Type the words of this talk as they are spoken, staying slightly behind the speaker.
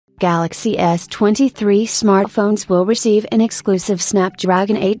Galaxy S23 smartphones will receive an exclusive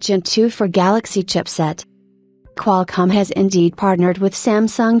Snapdragon 8 Gen 2 for Galaxy chipset. Qualcomm has indeed partnered with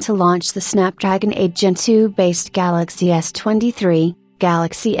Samsung to launch the Snapdragon 8 Gen 2 based Galaxy S23,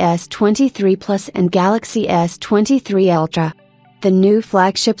 Galaxy S23 Plus and Galaxy S23 Ultra. The new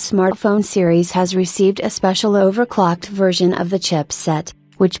flagship smartphone series has received a special overclocked version of the chipset,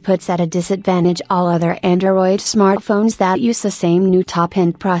 which puts at a disadvantage all other Android smartphones that use the same new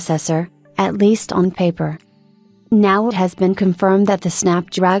top-end processor, at least on paper. Now it has been confirmed that the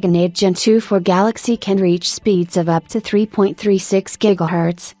Snapdragon 8 Gen 2 for Galaxy can reach speeds of up to 3.36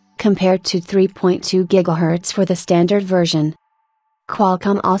 GHz, compared to 3.2 GHz for the standard version.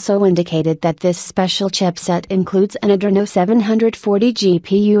 Qualcomm also indicated that this special chipset includes an Adreno 740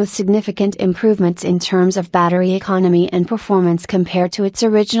 GPU with significant improvements in terms of battery economy and performance compared to its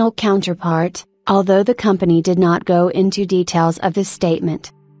original counterpart, although the company did not go into details of this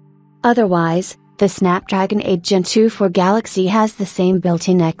statement. Otherwise, the Snapdragon 8 Gen 2 for Galaxy has the same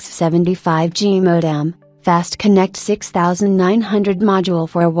built-in X75G modem, Fast Connect 6900 module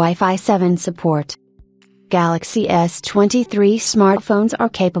for Wi-Fi 7 support. Galaxy S23 smartphones are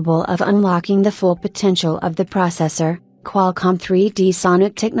capable of unlocking the full potential of the processor, Qualcomm 3D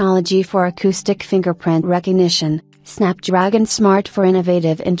Sonic technology for acoustic fingerprint recognition, Snapdragon Smart for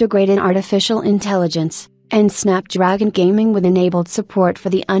innovative integrated artificial intelligence, and Snapdragon Gaming with enabled support for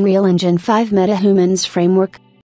the Unreal Engine 5 MetaHumans framework.